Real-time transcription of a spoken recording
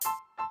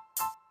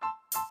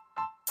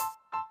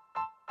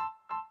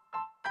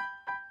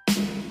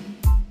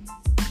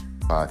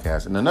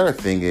podcast. And another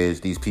thing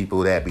is these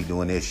people that be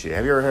doing this shit.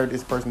 Have you ever heard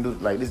this person do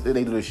like this? They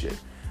do this shit.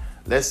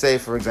 Let's say,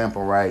 for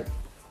example, right,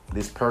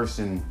 this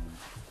person,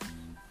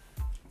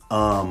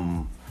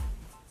 let's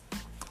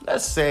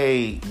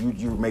say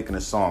you're making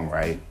a song,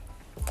 right?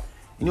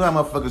 You know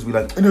how motherfuckers be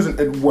like, it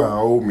doesn't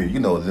wow me,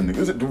 you know, it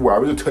doesn't wow,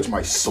 it doesn't touch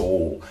my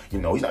soul. You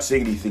know, he's not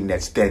saying anything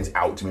that stands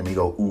out to me. And he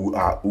go, ooh,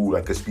 ah, ooh,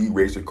 like a Speed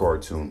Racer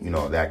cartoon. You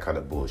know, that kind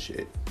of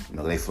bullshit. You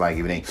know, they fly,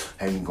 give it ain't,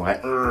 hey, you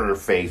going like,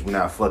 face, we're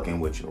not fucking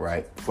with you,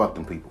 right? Fuck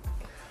them people.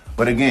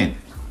 But again,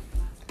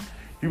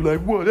 you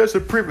like, well, that's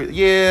a privilege.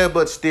 Yeah,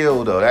 but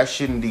still, though, that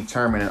shouldn't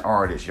determine an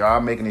artist. Y'all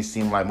making it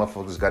seem like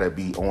motherfuckers gotta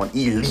be on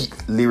elite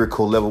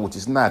lyrical level, which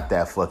is not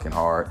that fucking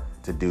hard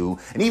to do.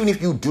 And even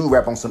if you do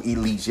rap on some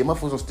elite shit,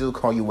 motherfuckers will still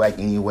call you whack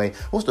anyway.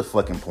 What's the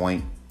fucking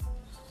point?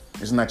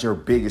 It's not your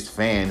biggest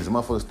fans.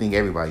 Motherfuckers think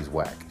everybody's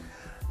whack.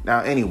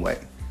 Now, anyway,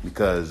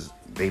 because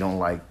they don't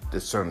like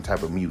this certain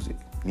type of music.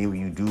 Even if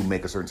you do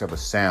make a certain type of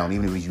sound,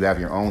 even if you have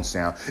your own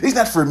sound, it's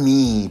not for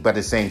me, but at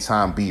the same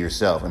time, be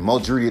yourself. And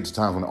majority of the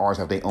times when the artists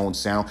have their own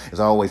sound, it's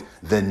always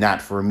the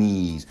not for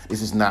me's.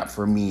 This is not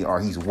for me,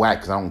 or he's whack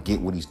because I don't get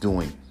what he's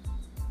doing.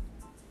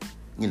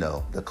 You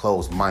know, the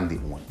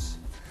closed-minded ones.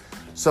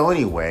 So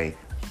anyway,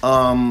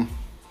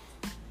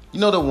 you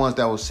know the ones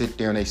that will sit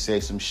there and they say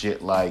some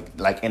shit like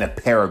in a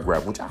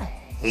paragraph, which I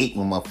hate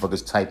when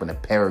motherfuckers type in a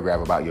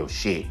paragraph about your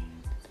shit.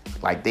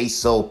 Like they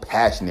so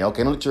passionate.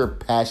 Okay, don't let your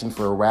passion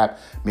for a rap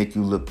make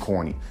you look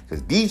corny.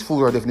 Because these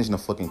fools are a definition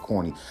of fucking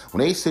corny. When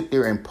they sit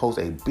there and post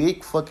a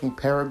big fucking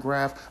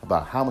paragraph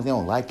about how much they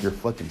don't like your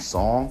fucking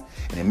song,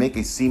 and they make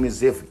it seem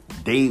as if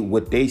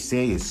what they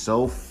say is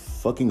so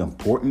fucking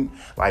important,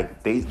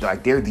 like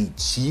they're the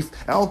chief.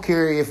 I don't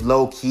care if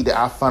low key that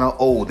I find out,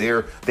 oh,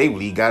 they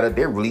really do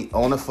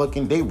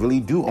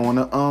own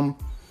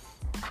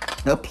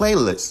a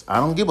playlist. I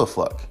don't give a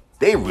fuck.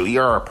 They really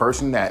are a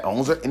person that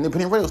owns an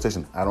independent radio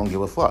station. I don't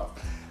give a fuck.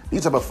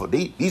 These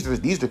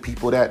are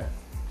people that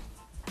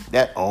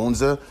owns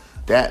that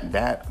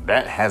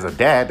has a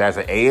dad that's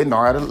an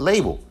A&R at a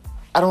label.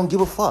 I don't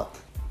give a fuck.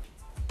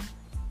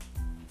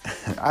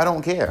 I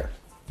don't care.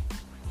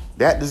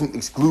 That doesn't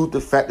exclude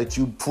the fact that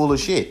you full of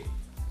shit.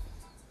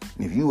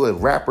 And if you a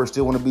rapper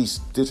still trying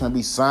to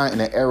be signed in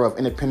the era of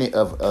independent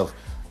of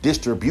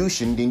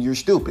distribution, then you're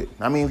stupid.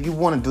 I mean, if you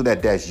want to do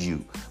that, that's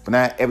you. But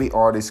not every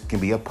artist can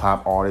be a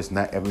pop artist.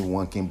 Not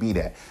everyone can be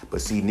that.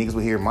 But see, niggas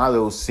will hear my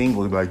little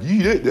single and be like,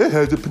 yeah, that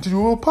has the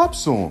potential of a pop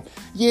song.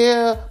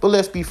 Yeah, but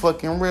let's be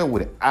fucking real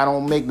with it. I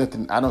don't make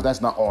nothing.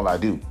 That's not all I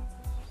do.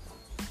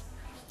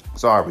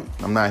 Sorry,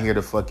 I'm not here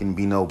to fucking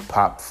be no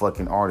pop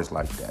fucking artist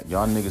like that.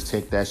 Y'all niggas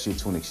take that shit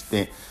to an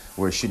extent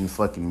where it shouldn't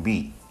fucking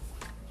be.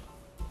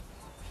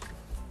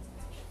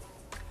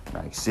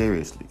 Like,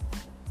 seriously.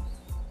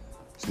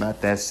 It's not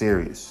that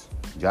serious.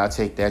 Y'all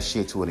take that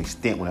shit to an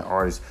extent when an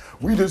artist,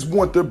 we just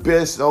want the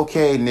best.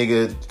 Okay,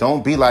 nigga,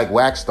 don't be like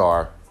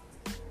Waxstar.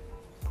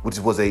 Which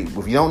was if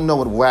you don't know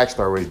what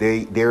Waxstar is,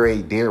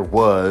 there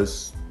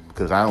was,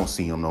 because I don't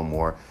see them no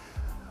more,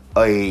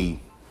 a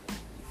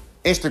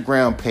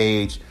Instagram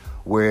page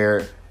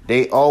where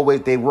they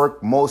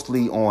work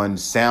mostly on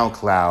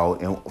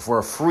SoundCloud, and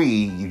for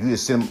free, you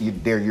just send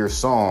them your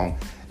song,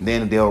 and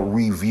then they'll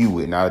review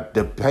it. Now,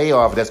 the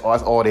payoff, that's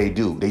all they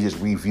do. They just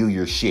review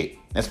your shit.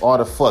 That's all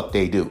the fuck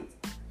they do.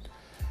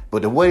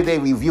 But the way they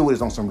review it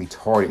is on some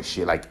retarded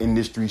shit, like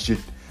industry shit.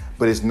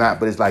 But it's not,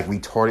 but it's like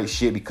retarded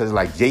shit because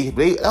like they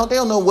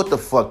don't know what the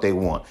fuck they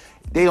want.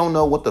 They don't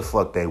know what the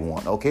fuck they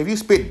want. Okay, if you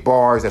spit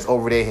bars that's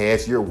over their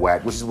heads, you're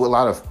whack, which is what a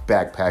lot of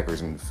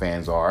backpackers and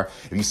fans are.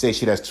 If you say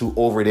shit that's too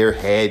over their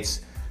heads,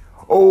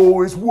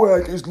 oh, it's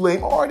whack, it's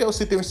lame, or they'll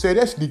sit there and say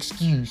that's an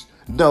excuse.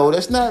 No,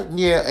 that's not.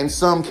 Yeah, in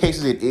some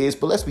cases it is,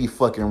 but let's be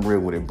fucking real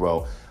with it,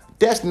 bro.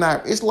 That's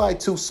not. It's like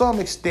to some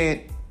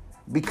extent.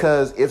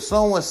 Because if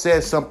someone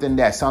says something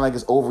that sounds like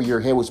it's over your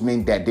head, which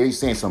means that they're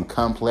saying some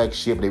complex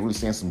shit, but they're really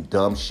saying some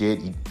dumb shit,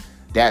 and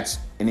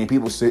then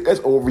people say, that's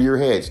over your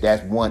heads.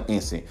 That's one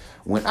instant.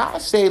 When I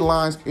say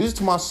lines, this is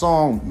to my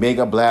song,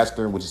 Mega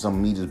Blaster, which is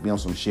some me just be on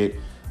some shit.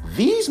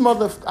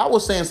 I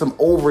was saying some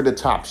over the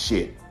top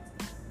shit,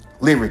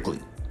 lyrically.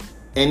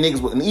 And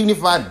niggas, and even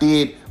if I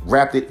did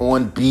rapped it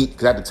on beat,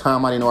 because at the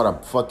time I didn't know how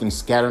to fucking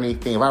scatter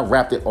anything. If I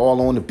rapped it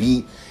all on the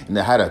beat and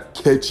I had a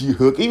catchy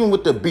hook, even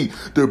with the beat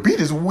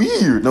is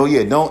weird. No,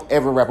 yeah, don't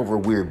ever rap over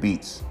weird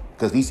beats.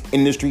 Because these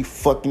industry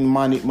fucking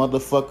minded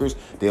motherfuckers,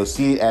 they'll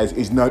see it as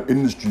it's not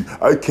industry.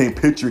 I can't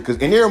picture it. Because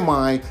in their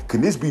mind, can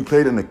this be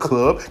played in the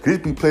club? Can this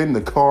be played in the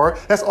car?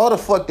 That's all the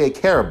fuck they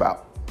care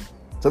about.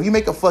 So if you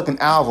make a fucking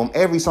album,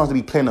 every song's gonna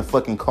be playing in a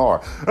fucking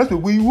car. That's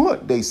what we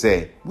want, they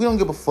say. We don't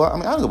give a fuck. I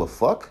mean, I don't give a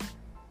fuck.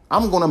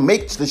 I'm going to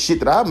make the shit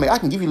that I make. I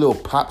can give you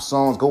little pop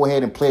songs. Go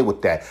ahead and play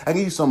with that. I can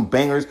give you some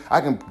bangers.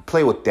 I can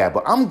play with that.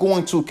 But I'm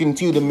going to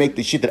continue to make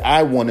the shit that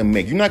I want to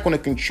make. You're not going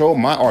to control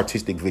my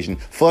artistic vision.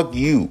 Fuck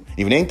you.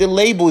 If it ain't the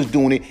label is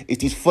doing it,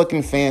 it's these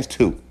fucking fans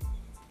too.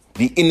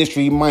 The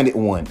industry-minded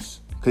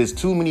ones. Because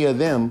too many of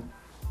them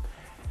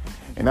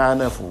and not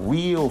enough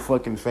real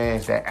fucking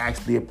fans that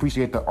actually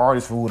appreciate the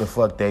artists for who the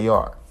fuck they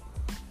are.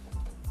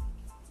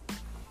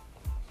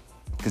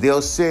 Because Because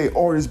they'll say,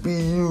 artists be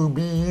you,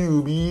 be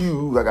you, be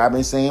you. Like I've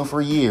been saying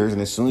for years.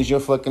 And as soon as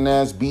your fucking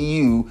ass be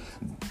you,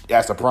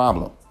 that's a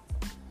problem.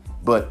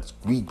 But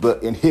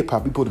in hip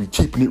hop, we supposed to be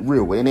keeping it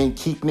real. When it ain't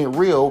keeping it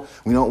real,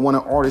 we don't want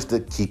an artist to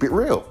keep it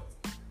real.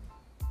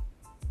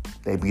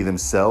 They be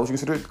themselves. You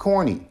consider it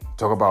corny.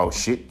 Talk about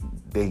shit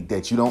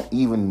that you're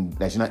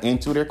not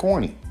into. They're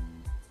corny.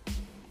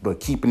 But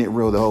keeping it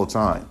real the whole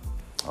time.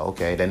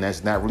 Okay, then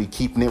that's not really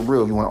keeping it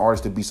real. You want an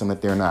artist to be something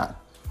that they're not.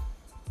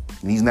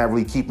 And he's not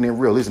really keeping it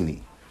real, isn't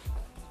he?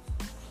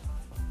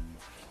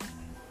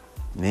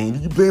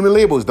 Man, you blame the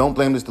labels. Don't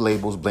blame just the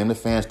labels. Blame the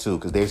fans too,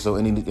 because they're so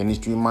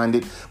industry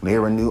minded. When they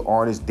hear a new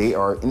artist, they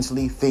are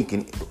instantly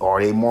thinking,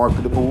 are they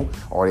marketable?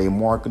 Are they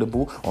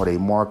marketable? Are they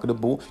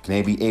marketable? Can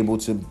they be able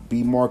to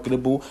be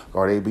marketable?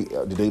 Do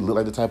they look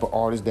like the type of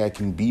artist that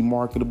can be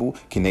marketable?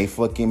 Can they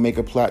fucking make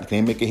a plot? Can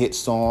they make a hit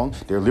song?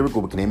 They're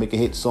lyrical, but can they make a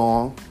hit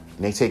song?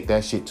 And they take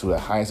that shit to the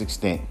highest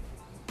extent.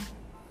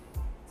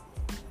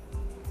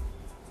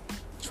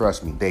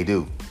 Trust me, they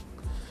do.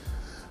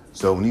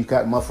 So when you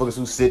got motherfuckers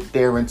who sit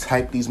there and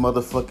type these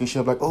motherfucking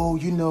shit like,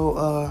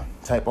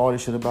 type all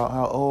this shit about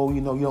how,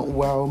 you don't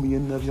wow me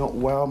enough, you don't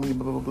wow me,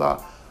 blah, blah,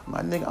 blah.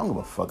 My nigga, I don't give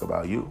a fuck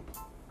about you.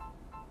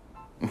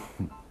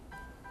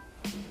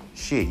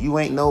 Shit, you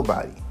ain't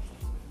nobody.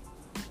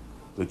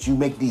 But you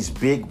make these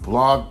big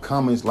blog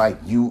comments like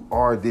you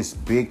are this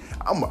big.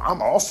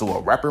 I'm also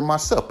a rapper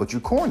myself, but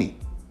you're corny.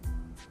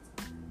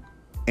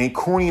 And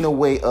corny in a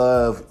way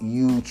of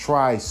you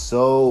try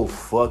so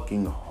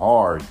fucking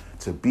hard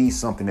to be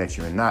something that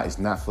you're not. It's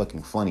not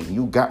fucking funny.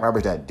 You got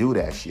rappers that do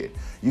that shit.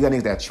 You got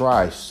niggas that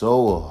try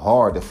so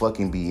hard to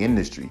fucking be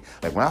industry.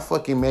 Like when I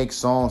fucking make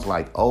songs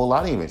like,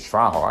 I didn't even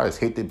try hard. I just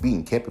hit the beat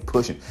and kept it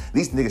pushing.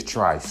 These niggas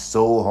try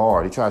so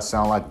hard. They try to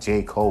sound like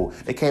J. Cole.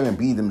 They can't even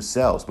be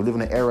themselves. We live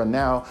in an era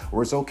now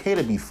where it's okay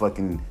to be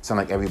fucking sound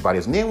like everybody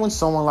else. And then when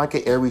someone like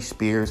an Ari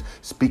Spears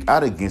speak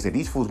out against it,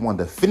 these fools want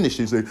to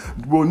finish it and say,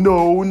 well,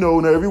 no,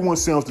 not everyone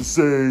sounds the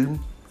same.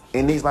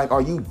 And he's like,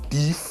 are you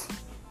deaf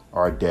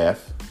or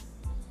deaf?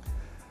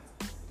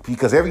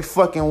 Because every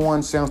fucking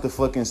one sounds the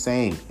fucking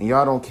same. And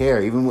y'all don't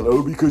care. Even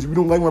when, because we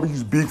don't like when I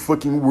use big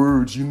fucking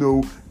words,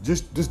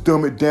 Just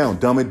dumb it down.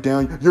 Dumb it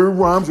down. Your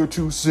rhymes are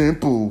too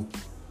simple.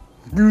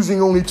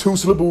 Using only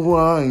 2-syllable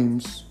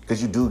rhymes.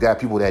 Because you do got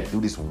people that do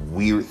this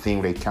weird thing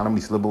where they count how many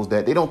syllables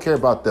that they don't care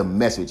about the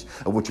message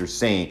of what you're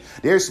saying.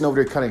 They're sitting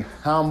over there counting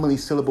how many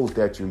syllables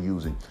that you're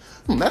using.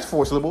 That's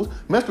 4 syllables.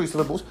 That's 3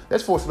 syllables.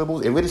 That's 4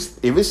 syllables. If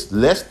it's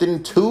less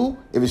than 2,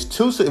 if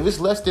it's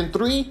less than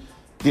 3,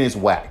 then it's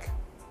whack.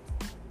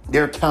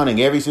 They're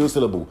counting every single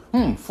syllable.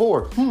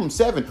 4,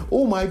 7.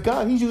 Oh my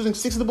God, he's using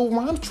 6-syllable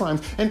rhyme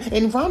chimes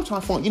and rhyme chime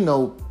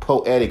font,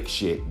 poetic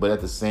shit. But at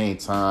the same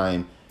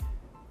time,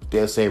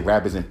 they'll say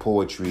rap isn't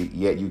poetry,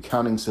 yet you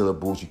counting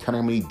syllables, you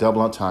counting how many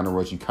double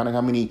entendres, you counting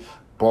how many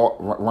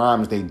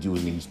rhymes they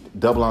use, these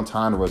double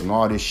entendres and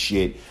all this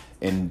shit,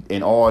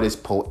 and all this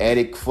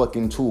poetic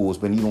fucking tools,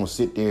 but you gonna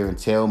sit there and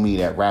tell me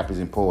that rap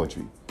isn't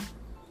poetry.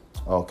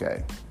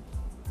 Okay.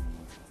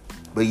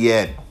 But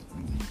yet,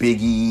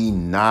 Biggie,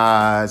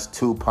 Nas,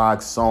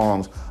 Tupac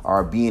songs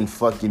are being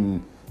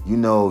fucking,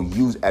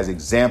 used as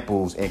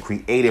examples in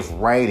creative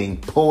writing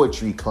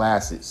poetry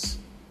classes.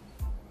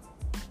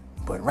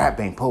 But rap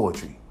ain't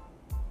poetry.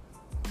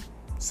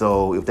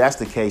 So if that's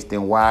the case,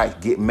 then why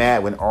get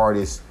mad when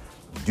artists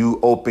do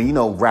open,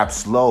 rap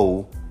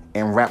slow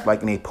and rap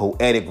like in a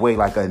poetic way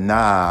like a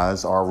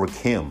Nas or a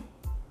Rakim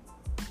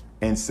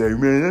and say,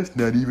 man, that's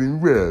not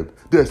even rap.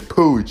 That's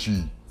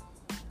poetry.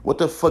 What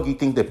the fuck do you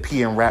think the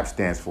P in rap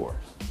stands for?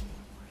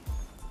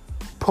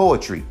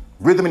 Poetry.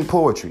 Rhythm and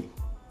poetry.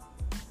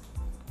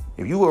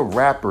 If you a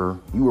rapper,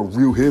 you a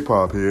real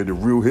hip-hop head, the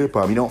real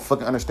hip-hop, you don't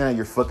fucking understand,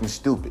 you're fucking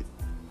stupid.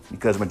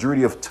 Because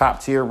majority of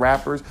top-tier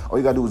rappers, all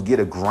you gotta do is get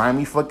a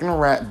grimy fucking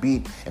rap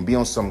beat and be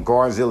on some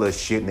Garzilla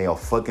shit and they'll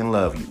fucking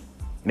love you.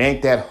 It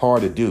ain't that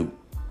hard to do.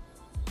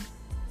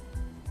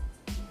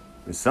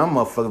 And some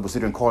motherfuckers will sit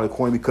there and call it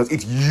corny because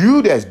it's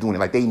you that's doing it.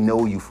 Like they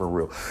know you for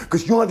real.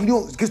 Because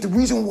because the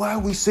reason why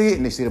we say it,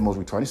 and they say the most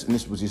retarded, and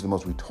this was just the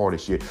most retarded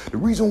shit. The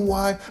reason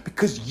why,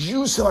 because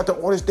you sound like the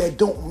artists that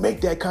don't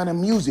make that kind of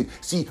music.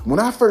 See, when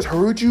I first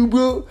heard you,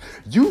 bro,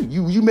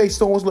 you make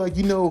songs like,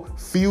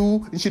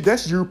 Fuel and shit,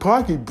 that's your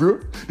pocket,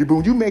 bro. But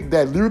when you make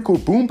that lyrical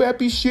boom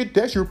bappy shit,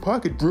 that's your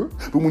pocket, bro.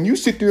 But when you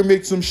sit there and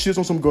make some shit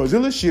on some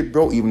Godzilla shit,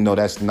 bro, even though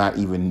that's not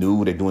even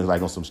new, they're doing it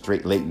like on some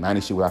straight late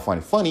 90s shit where I find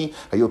it funny,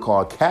 how you'll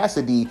call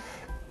Cassidy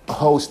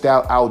host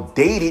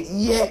outdated,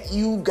 yet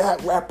you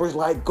got rappers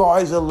like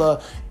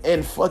Garzilla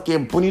and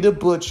fucking Bunny the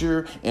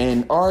Butcher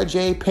and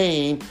RJ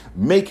Payne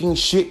making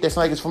shit that's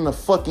like it's from the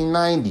fucking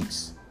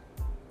 90s.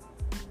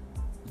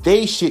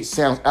 They shit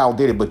sounds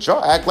outdated, but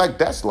y'all act like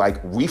that's like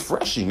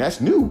refreshing, that's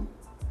new,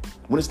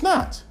 when it's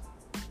not.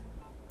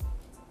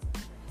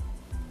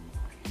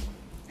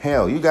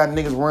 Hell, you got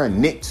niggas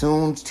wearing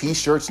Nicktoons,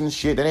 t-shirts and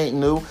shit. That ain't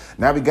new.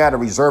 Now we got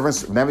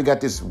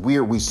this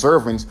weird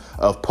resurgence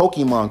of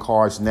Pokemon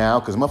cards now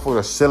because motherfuckers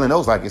are selling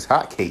those like it's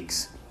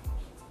hotcakes.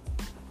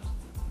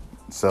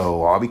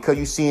 So all because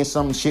you seeing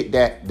some shit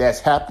that's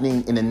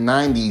happening in the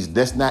 90s,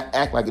 does not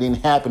act like it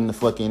didn't happen in the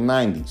fucking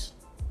 90s.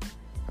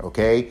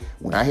 Okay?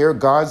 When I hear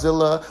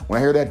Godzilla, when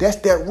I hear that's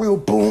that real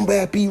boom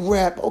bap beat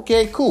rap.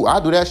 Okay, cool.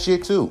 I'll do that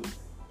shit too.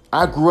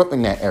 I grew up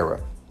in that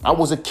era. I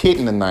was a kid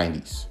in the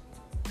 90s.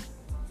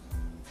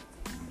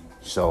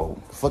 So,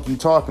 the fuck you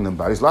talking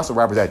about? There's lots of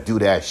rappers that do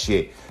that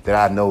shit that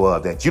I know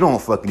of that you don't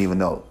fucking even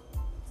know.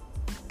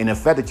 And the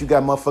fact that you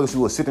got motherfuckers who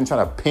will sit and try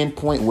to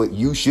pinpoint what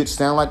you should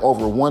sound like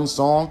over one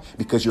song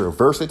because you're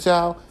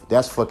versatile,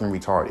 that's fucking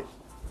retarded.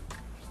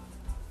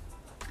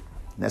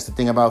 And that's the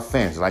thing about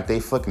fans. Like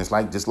they fucking, it's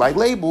like just like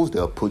labels,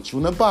 they'll put you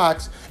in a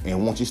box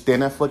and want you to stay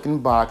in that fucking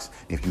box.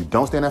 If you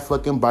don't stay in that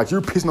fucking box,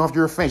 you're pissing off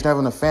your fans. You're not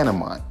even a fan of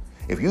mine.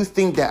 If you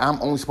think that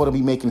I'm only supposed to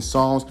be making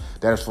songs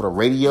that are for the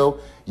radio,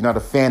 you're not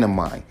a fan of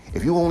mine.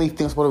 If you only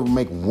think I'm supposed to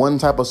make one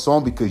type of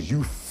song because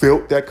you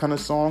felt that kind of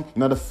song,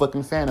 you're not a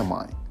fucking fan of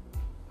mine.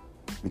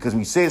 Because when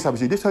you say this type of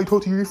shit, this is how you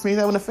talk to your friends,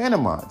 having a fan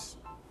of mine. What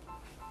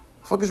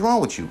the fuck is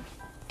wrong with you?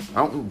 I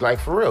don't, like,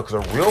 for real,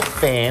 because a real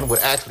fan would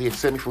actually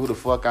accept me for who the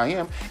fuck I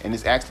am and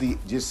just actually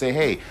just say,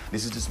 hey,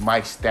 this is just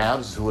Mike's style,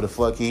 this is who the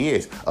fuck he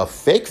is. A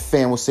fake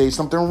fan will say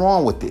something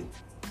wrong with it.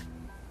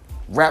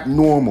 Rap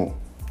normal.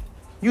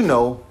 You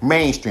know,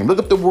 mainstream. Look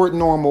up the word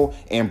normal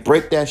and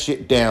break that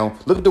shit down.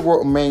 Look at the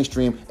word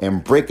mainstream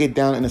and break it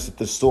down in the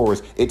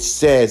thesaurus. It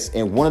says,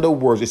 in one of the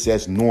words, it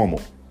says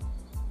normal.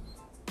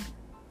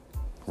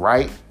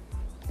 Right?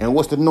 And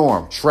what's the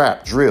norm?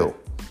 Trap, drill.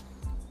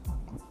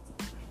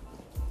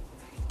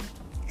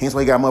 Hence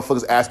why you got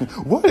motherfuckers asking,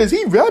 why does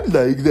he rap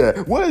like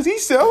that? Why does he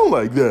sound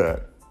like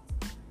that?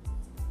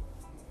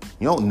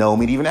 You don't know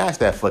me to even ask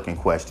that fucking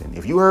question.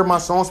 If you heard my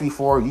songs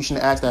before, you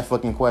shouldn't ask that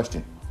fucking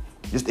question.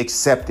 Just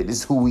accept it. This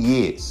is who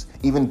he is.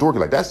 Even Dorky,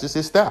 like, that's just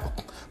his style.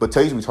 But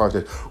tell you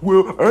retarded,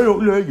 well, I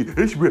don't like it.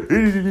 It's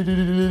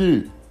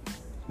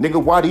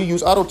nigga, why do you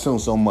use auto-tune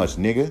so much,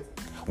 nigga?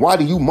 Why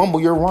do you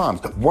mumble your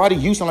rhymes? Why do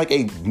you sound like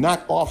a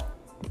knockoff,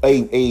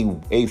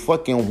 a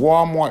fucking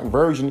Walmart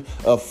version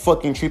of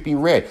fucking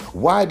Trippie Redd?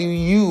 Why do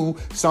you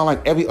sound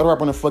like every other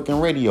rapper on the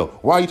fucking radio?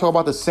 Why do you talk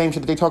about the same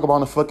shit that they talk about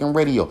on the fucking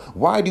radio?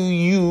 Why do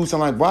you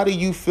sound like a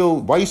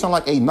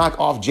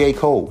knockoff J.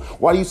 Cole?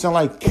 Why do you sound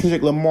like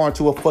Kendrick Lamar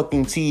to a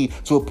fucking T,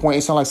 to a point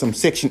it sound like some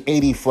Section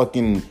 80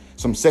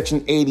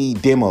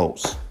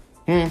 demos?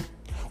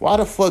 Why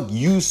the fuck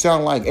you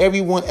sound like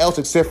everyone else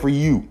except for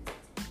you?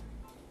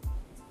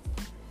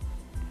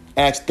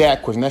 Ask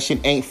that question. That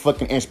shit ain't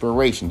fucking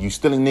inspiration. You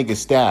stealing niggas'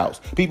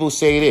 styles. People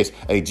say this.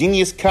 A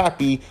genius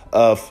copy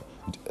of,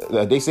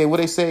 they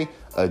say?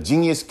 A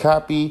genius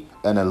copy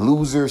and a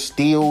loser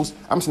steals.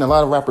 I'm seeing a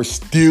lot of rappers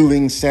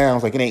stealing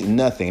sounds like it ain't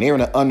nothing. They're in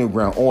the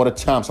underground all the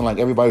time. Sound like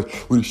everybody's,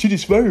 well, the shit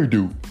is fire,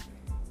 dude.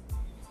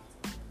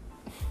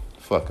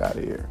 Fuck out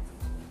of here.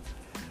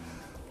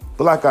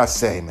 But like I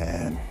say,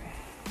 man,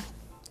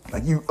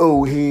 like you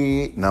old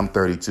head, and I'm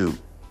 32.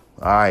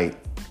 All right.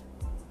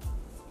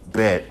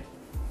 Bet.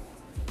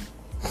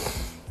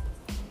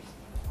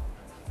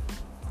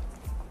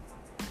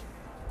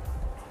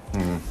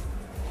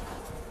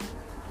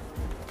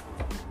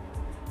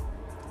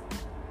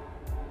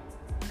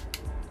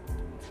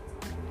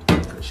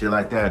 Shit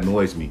like that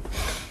annoys me.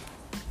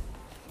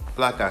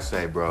 Like I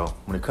say, bro,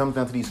 when it comes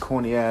down to these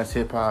corny ass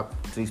hip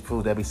hop, to these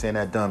fools that be saying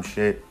that dumb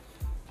shit,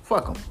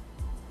 fuck them.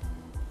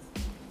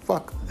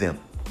 Fuck them.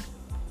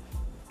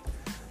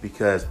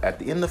 Because at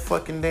the end of the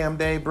fucking damn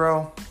day,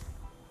 bro,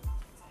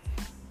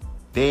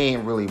 they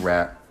ain't really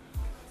rap.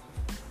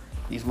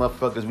 These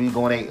motherfuckers be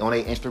going on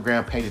their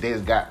Instagram pages, they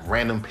just got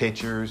random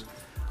pictures,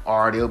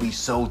 or they'll be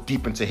so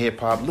deep into hip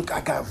hop. Look, I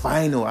got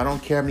vinyl. I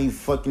don't care how many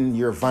fucking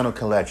your vinyl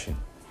collection.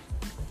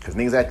 Because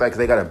niggas act like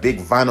they got a big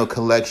vinyl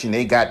collection.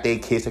 They got their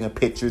kids taking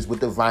pictures with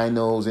the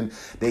vinyls and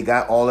they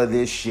got all of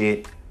this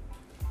shit.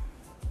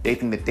 They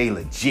think that they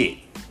legit.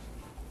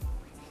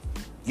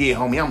 Yeah,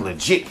 homie, I'm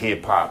legit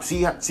hip hop.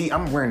 See,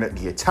 I'm wearing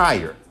the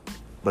attire,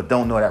 but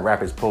don't know that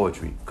rap is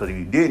poetry. Because if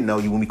you didn't know,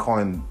 you wouldn't be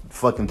calling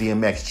fucking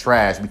DMX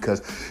trash because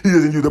he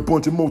doesn't use a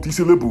bunch of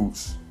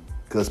multi-syllables.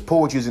 Because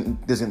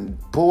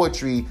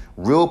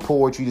real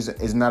poetry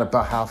is not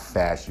about how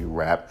fast you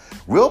rap.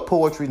 Real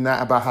poetry is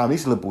not about how many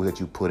syllables that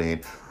you put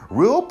in.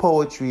 Real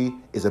poetry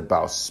is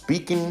about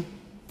speaking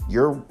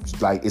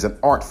is an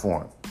art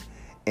form.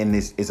 And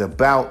this is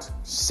about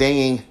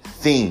saying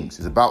things.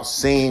 It's about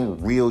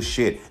saying real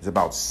shit. It's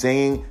about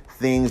saying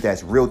things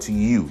that's real to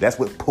you. That's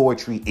what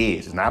poetry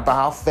is. It's not about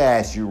how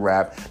fast you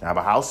rap, not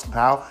about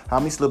how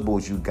many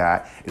syllables you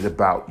got. It's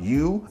about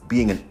you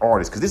being an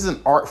artist. Because this is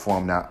an art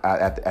form now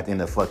at the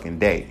end of the fucking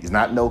day. It's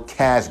not no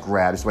cash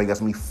grab. That's why you got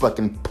so many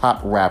fucking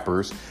pop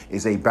rappers.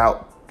 It's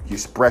about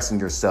expressing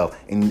yourself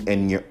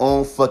in your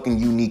own fucking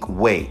unique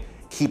way.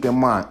 Keep in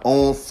mind,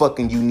 own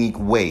fucking unique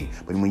way.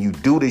 But when you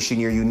do this shit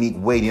in your unique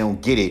way, they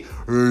don't get it. Hey,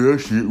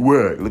 that shit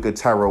whack. Look at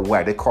Tyra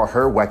Whack. They call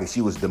her whack because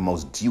she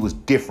was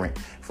different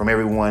from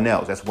everyone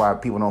else. That's why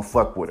people don't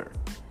fuck with her.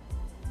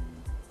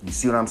 You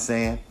see what I'm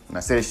saying? And I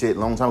said this shit a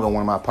long time ago on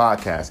one of my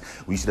podcasts.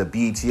 When you see the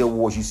BET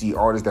Awards, you see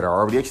artists that are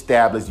already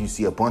established. You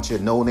see a bunch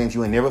of no names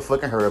you ain't never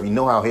fucking heard of. You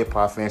know how hip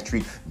hop fans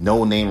treat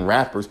no name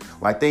rappers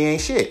like they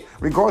ain't shit,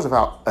 regardless of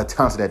how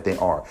talented that they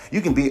are.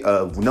 You can be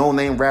a no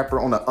name rapper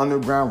on an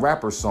underground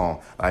rapper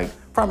song. Like,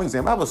 prime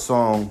example, I have a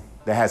song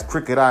that has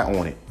Crooked I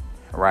on it.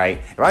 Right?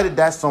 If I did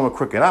that song with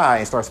Crooked I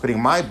and start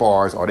spitting my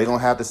bars, are they gonna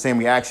have the same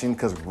reaction?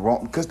 Because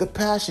the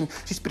passion,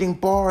 she's spitting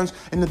bars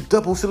and the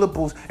double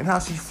syllables and how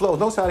she flows.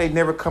 Notice how they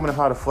never come into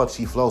how the fuck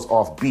she flows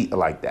off beat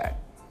like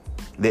that.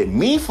 Let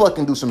me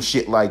fucking do some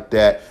shit like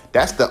that.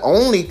 That's the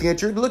only thing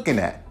that you're looking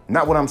at,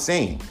 not what I'm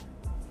saying.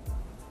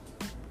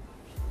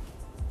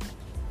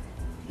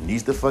 And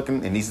these is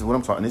what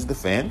I'm talking. These are the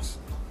fans.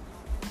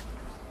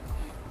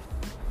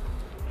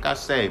 Like I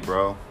say,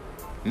 bro,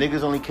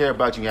 niggas only care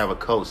about you have a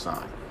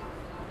cosign.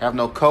 Have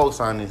no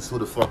cosign, then who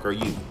the fuck are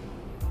you?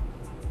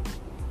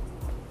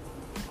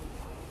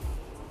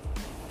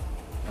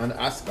 And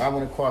I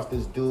went across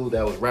this dude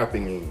that was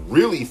rapping in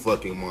really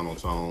fucking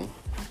monotone.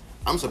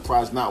 I'm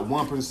surprised not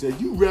one person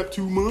said, you rap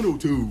too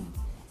monotone.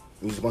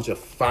 It was a bunch of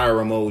fire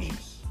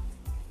emojis.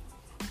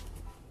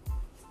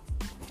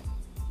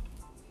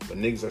 But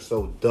niggas are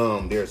so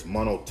dumb, there's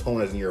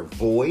monotoners in your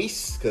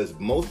voice, because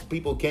most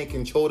people can't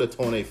control the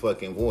tone of their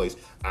fucking voice,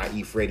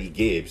 i.e. Freddie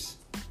Gibbs.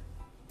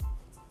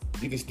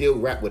 You can still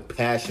rap with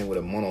passion with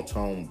a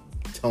monotone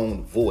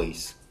toned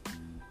voice.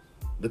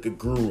 Look at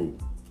Guru.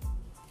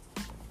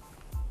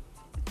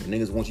 The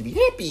niggas want you to be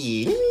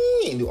happy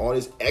and do all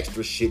this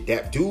extra shit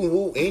that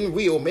do and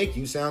will make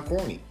you sound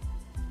corny.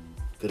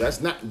 Because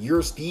that's not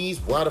your steez.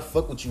 Why the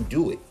fuck would you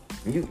do it?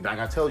 Like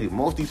I tell you,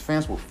 most of these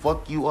fans will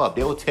fuck you up.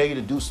 They will tell you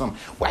to do some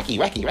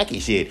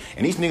wacky shit.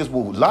 And these niggas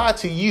will lie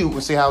to you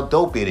and say how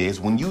dope it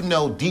is when you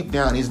know deep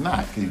down it's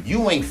not. Because if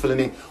you ain't feeling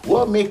it,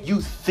 what make you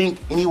think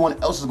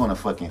anyone else is going to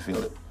fucking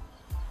feel it?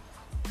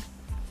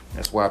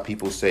 That's why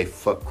people say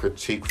fuck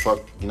critique,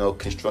 fuck,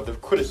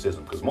 constructive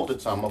criticism. Because most of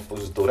the time,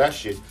 motherfuckers throw that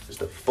shit just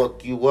to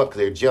fuck you up because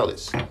they're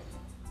jealous.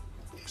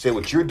 Say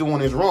what you're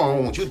doing is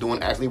wrong, what you're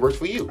doing actually works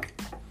for you.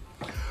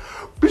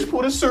 We're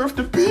supposed to serve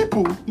the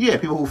people. Yeah,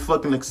 people who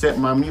fucking accept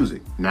my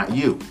music, not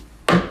you.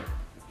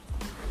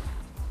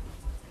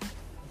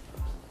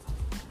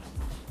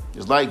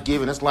 It's like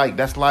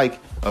that's like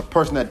a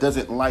person that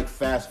doesn't like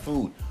fast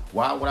food.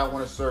 Why would I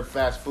want to serve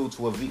fast food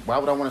to a vegan? Why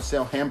would I want to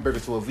sell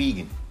hamburgers to a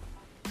vegan?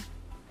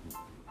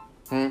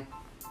 That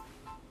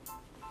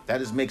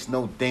just makes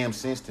no damn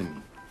sense to me.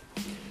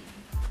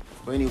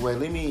 But anyway,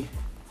 let me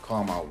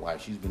call my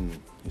wife.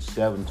 It's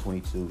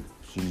 7:22.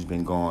 She's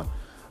been gone.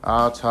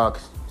 I'll talk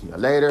to you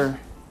later.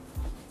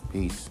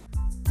 Peace.